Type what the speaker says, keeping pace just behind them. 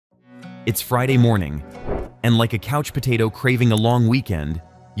It's Friday morning, and like a couch potato craving a long weekend,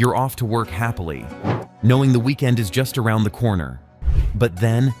 you're off to work happily, knowing the weekend is just around the corner. But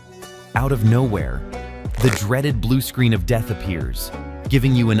then, out of nowhere, the dreaded blue screen of death appears,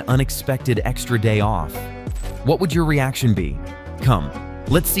 giving you an unexpected extra day off. What would your reaction be? Come,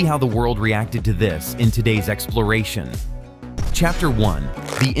 let's see how the world reacted to this in today's exploration. Chapter 1.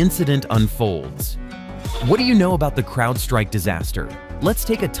 The incident unfolds. What do you know about the CrowdStrike disaster? Let's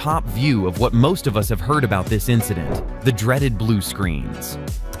take a top view of what most of us have heard about this incident, the dreaded blue screens.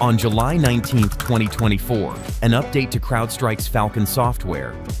 On July 19, 2024, an update to CrowdStrike's Falcon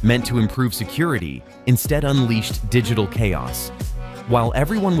software, meant to improve security, instead unleashed digital chaos. While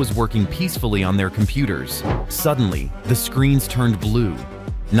everyone was working peacefully on their computers, suddenly, the screens turned blue.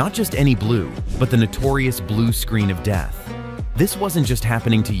 Not just any blue, but the notorious blue screen of death. This wasn't just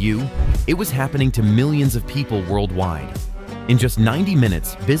happening to you, it was happening to millions of people worldwide. In just 90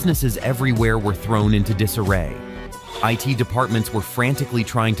 minutes, businesses everywhere were thrown into disarray. IT departments were frantically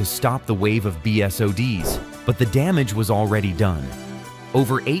trying to stop the wave of BSODs, but the damage was already done.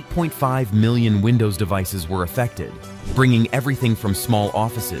 Over 8.5 million Windows devices were affected, bringing everything from small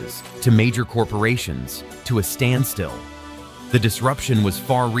offices to major corporations to a standstill. The disruption was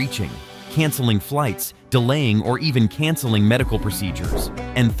far-reaching, canceling flights, delaying or even canceling medical procedures,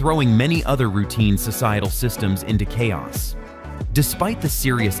 and throwing many other routine societal systems into chaos. Despite the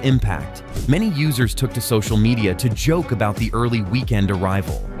serious impact, many users took to social media to joke about the early weekend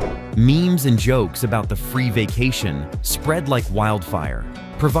arrival. Memes and jokes about the free vacation spread like wildfire,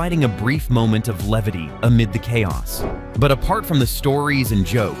 providing a brief moment of levity amid the chaos. But apart from the stories and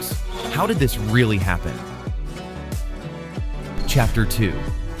jokes, how did this really happen? Chapter 2.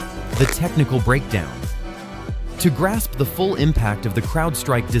 The technical breakdown. To grasp the full impact of the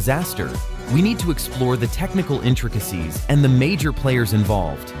CrowdStrike disaster, we need to explore the technical intricacies and the major players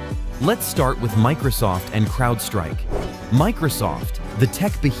involved. Let's start with Microsoft and CrowdStrike. Microsoft, the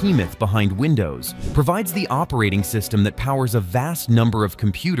tech behemoth behind Windows, provides the operating system that powers a vast number of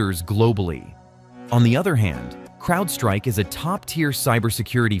computers globally. On the other hand, CrowdStrike is a top-tier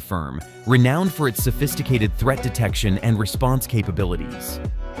cybersecurity firm renowned for its sophisticated threat detection and response capabilities.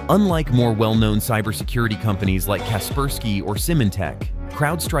 Unlike more well-known cybersecurity companies like Kaspersky or Symantec,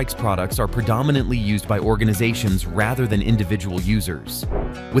 CrowdStrike's products are predominantly used by organizations rather than individual users.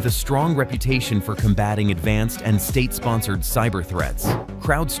 With a strong reputation for combating advanced and state-sponsored cyber threats,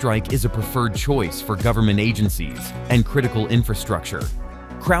 CrowdStrike is a preferred choice for government agencies and critical infrastructure.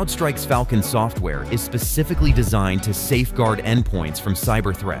 CrowdStrike's Falcon software is specifically designed to safeguard endpoints from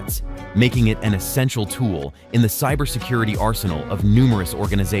cyber threats, making it an essential tool in the cybersecurity arsenal of numerous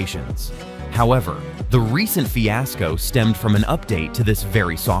organizations. However, the recent fiasco stemmed from an update to this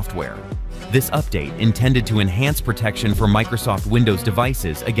very software. This update, intended to enhance protection for Microsoft Windows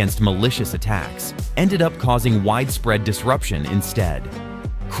devices against malicious attacks, ended up causing widespread disruption instead.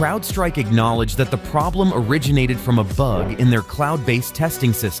 CrowdStrike acknowledged that the problem originated from a bug in their cloud-based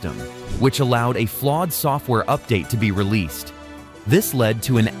testing system, which allowed a flawed software update to be released. This led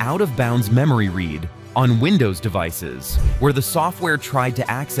to an out-of-bounds memory read on Windows devices, where the software tried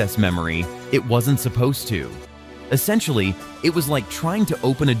to access memory it wasn't supposed to. Essentially, it was like trying to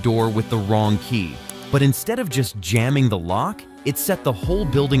open a door with the wrong key, but instead of just jamming the lock, it set the whole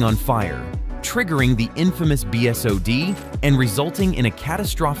building on fire, triggering the infamous BSOD and resulting in a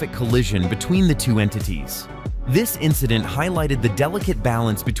catastrophic collision between the two entities. This incident highlighted the delicate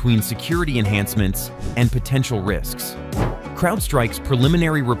balance between security enhancements and potential risks. CrowdStrike's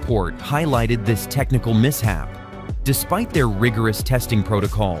preliminary report highlighted this technical mishap. Despite their rigorous testing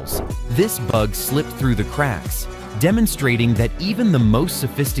protocols, this bug slipped through the cracks, demonstrating that even the most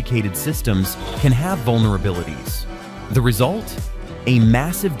sophisticated systems can have vulnerabilities. The result? A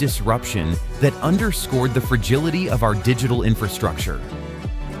massive disruption that underscored the fragility of our digital infrastructure.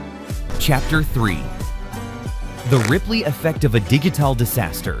 Chapter 3. The Ripley effect of a digital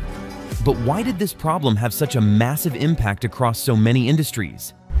disaster. But why did this problem have such a massive impact across so many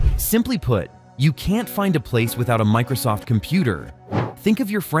industries? Simply put, you can't find a place without a Microsoft computer. Think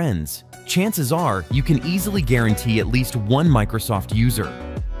of your friends. Chances are you can easily guarantee at least one Microsoft user.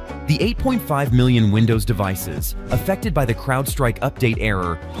 The 8.5 million Windows devices affected by the CrowdStrike update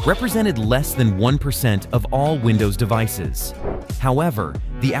error represented less than 1% of all Windows devices. However,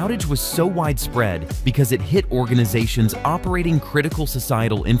 the outage was so widespread because it hit organizations operating critical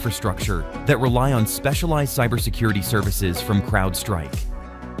societal infrastructure that rely on specialized cybersecurity services from CrowdStrike.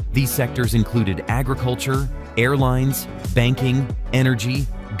 These sectors included agriculture, airlines, banking, energy,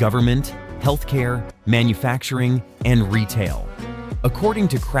 government, healthcare, manufacturing, and retail. According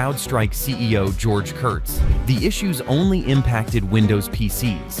to CrowdStrike CEO George Kurtz, the issues only impacted Windows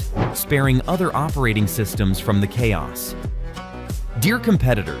PCs, sparing other operating systems from the chaos. Dear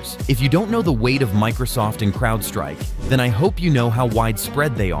competitors, if you don't know the weight of Microsoft and CrowdStrike, then I hope you know how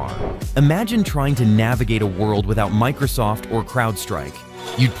widespread they are. Imagine trying to navigate a world without Microsoft or CrowdStrike.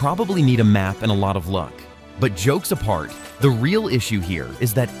 You'd probably need a map and a lot of luck. But jokes apart, the real issue here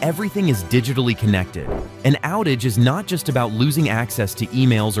is that everything is digitally connected. An outage is not just about losing access to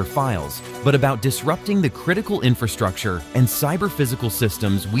emails or files, but about disrupting the critical infrastructure and cyber-physical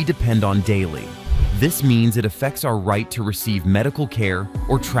systems we depend on daily. This means it affects our right to receive medical care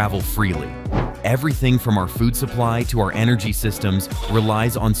or travel freely. Everything from our food supply to our energy systems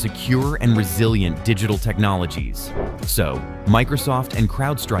relies on secure and resilient digital technologies. So, Microsoft and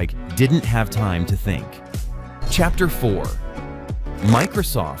CrowdStrike didn't have time to think. Chapter 4.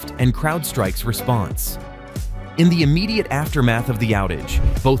 Microsoft and CrowdStrike's response. In the immediate aftermath of the outage,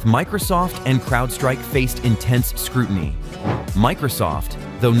 both Microsoft and CrowdStrike faced intense scrutiny. Microsoft,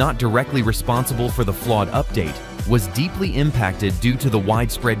 though not directly responsible for the flawed update, was deeply impacted due to the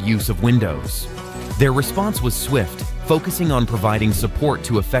widespread use of Windows. Their response was swift, focusing on providing support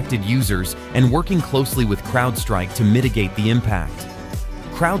to affected users and working closely with CrowdStrike to mitigate the impact.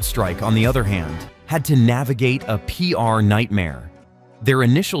 CrowdStrike, on the other hand, had to navigate a PR nightmare. Their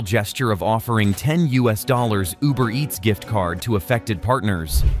initial gesture of offering $10 Uber Eats gift card to affected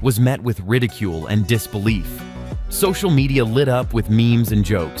partners was met with ridicule and disbelief. Social media lit up with memes and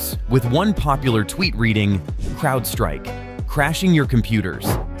jokes, with one popular tweet reading, "CrowdStrike, crashing your computers,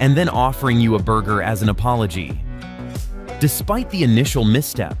 and then offering you a burger as an apology." Despite the initial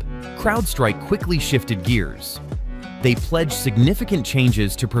misstep, CrowdStrike quickly shifted gears. They pledged significant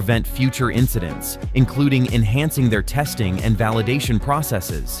changes to prevent future incidents, including enhancing their testing and validation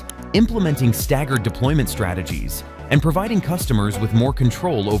processes, implementing staggered deployment strategies, and providing customers with more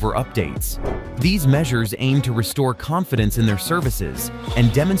control over updates. These measures aim to restore confidence in their services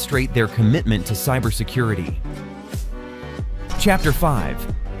and demonstrate their commitment to cybersecurity. Chapter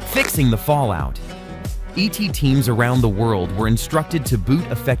 5. Fixing the fallout. ET teams around the world were instructed to boot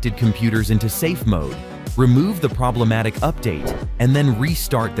affected computers into safe mode, remove the problematic update, and then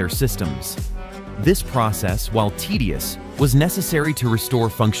restart their systems. This process, while tedious, was necessary to restore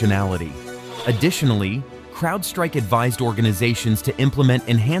functionality. Additionally, CrowdStrike advised organizations to implement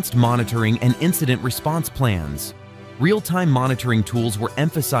enhanced monitoring and incident response plans. Real-time monitoring tools were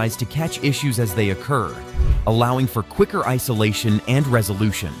emphasized to catch issues as they occur, allowing for quicker isolation and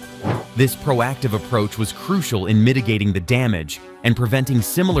resolution. This proactive approach was crucial in mitigating the damage and preventing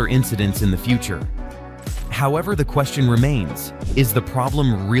similar incidents in the future. However, the question remains, is the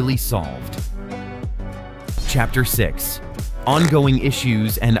problem really solved? Chapter 6. Ongoing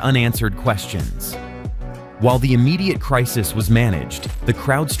issues and unanswered questions. While the immediate crisis was managed, the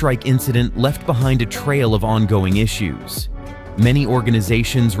CrowdStrike incident left behind a trail of ongoing issues. Many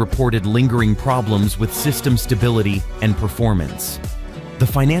organizations reported lingering problems with system stability and performance. The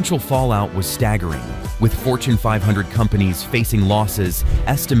financial fallout was staggering, with Fortune 500 companies facing losses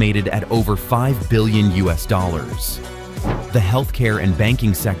estimated at over $5 billion. The healthcare and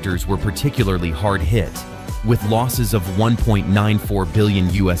banking sectors were particularly hard hit, with losses of $1.94 billion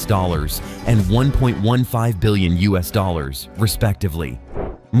and $1.15 billion, respectively.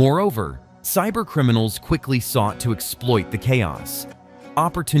 Moreover, cybercriminals quickly sought to exploit the chaos.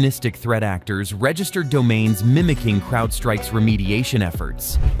 Opportunistic threat actors registered domains mimicking CrowdStrike's remediation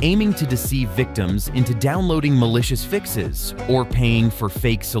efforts, aiming to deceive victims into downloading malicious fixes or paying for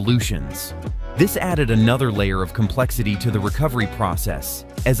fake solutions. This added another layer of complexity to the recovery process,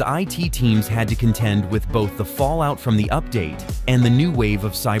 as IT teams had to contend with both the fallout from the update and the new wave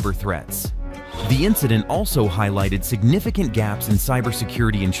of cyber threats. The incident also highlighted significant gaps in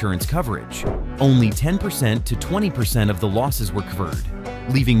cybersecurity insurance coverage. Only 10% to 20% of the losses were covered,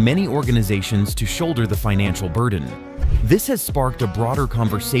 leaving many organizations to shoulder the financial burden. This has sparked a broader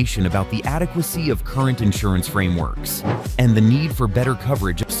conversation about the adequacy of current insurance frameworks and the need for better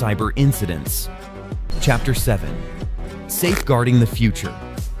coverage of cyber incidents. Chapter 7. Safeguarding the future.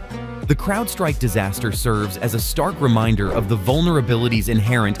 The CrowdStrike disaster serves as a stark reminder of the vulnerabilities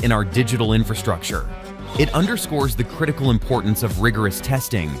inherent in our digital infrastructure. It underscores the critical importance of rigorous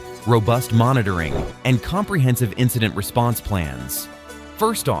testing, robust monitoring, and comprehensive incident response plans.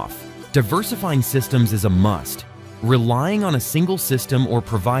 First off, diversifying systems is a must. Relying on a single system or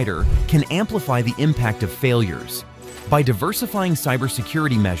provider can amplify the impact of failures. By diversifying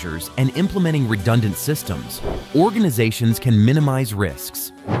cybersecurity measures and implementing redundant systems, organizations can minimize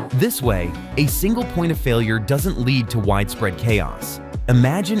risks. This way, a single point of failure doesn't lead to widespread chaos.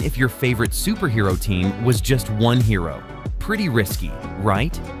 Imagine if your favorite superhero team was just one hero. Pretty risky,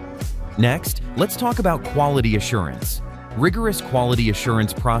 right? Next, let's talk about quality assurance. Rigorous quality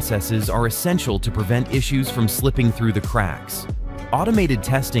assurance processes are essential to prevent issues from slipping through the cracks. Automated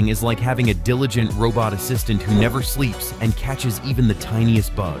testing is like having a diligent robot assistant who never sleeps and catches even the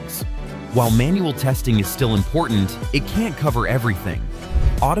tiniest bugs. While manual testing is still important, it can't cover everything.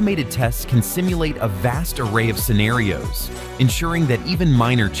 Automated tests can simulate a vast array of scenarios, ensuring that even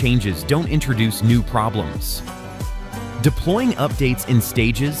minor changes don't introduce new problems. Deploying updates in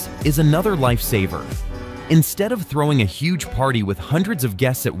stages is another lifesaver. Instead of throwing a huge party with hundreds of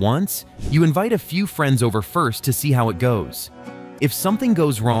guests at once, you invite a few friends over first to see how it goes. If something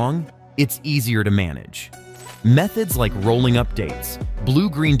goes wrong, it's easier to manage. Methods like rolling updates,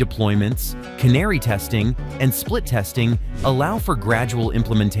 blue-green deployments, canary testing, and split testing allow for gradual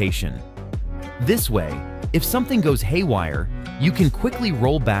implementation. This way, if something goes haywire, you can quickly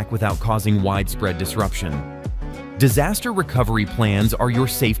roll back without causing widespread disruption. Disaster recovery plans are your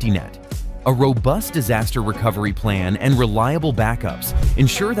safety net. A robust disaster recovery plan and reliable backups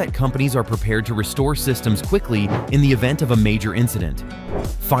ensure that companies are prepared to restore systems quickly in the event of a major incident.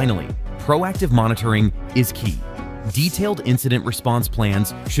 Finally, proactive monitoring is key. Detailed incident response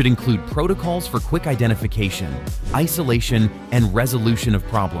plans should include protocols for quick identification, isolation, and resolution of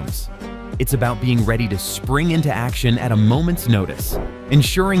problems. It's about being ready to spring into action at a moment's notice,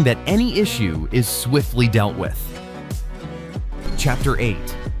 ensuring that any issue is swiftly dealt with. Chapter 8.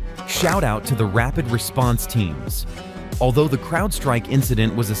 Shout out to the rapid response teams. Although the CrowdStrike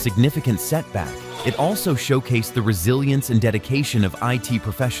incident was a significant setback, it also showcased the resilience and dedication of IT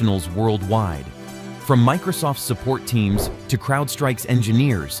professionals worldwide. From Microsoft's support teams to CrowdStrike's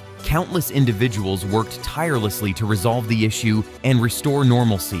engineers, countless individuals worked tirelessly to resolve the issue and restore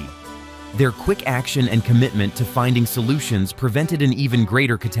normalcy. Their quick action and commitment to finding solutions prevented an even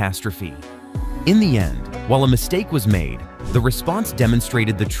greater catastrophe. In the end, while a mistake was made, the response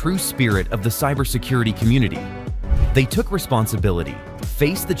demonstrated the true spirit of the cybersecurity community. They took responsibility,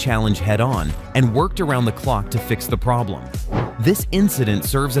 faced the challenge head-on, and worked around the clock to fix the problem. This incident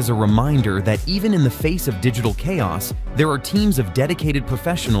serves as a reminder that even in the face of digital chaos, there are teams of dedicated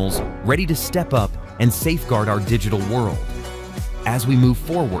professionals ready to step up and safeguard our digital world. As we move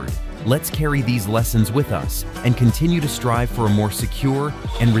forward, let's carry these lessons with us and continue to strive for a more secure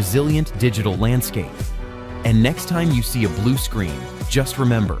and resilient digital landscape. And next time you see a blue screen, just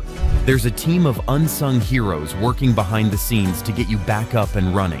remember, there's a team of unsung heroes working behind the scenes to get you back up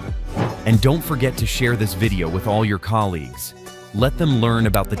and running. And don't forget to share this video with all your colleagues. Let them learn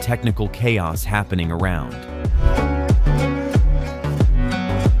about the technical chaos happening around.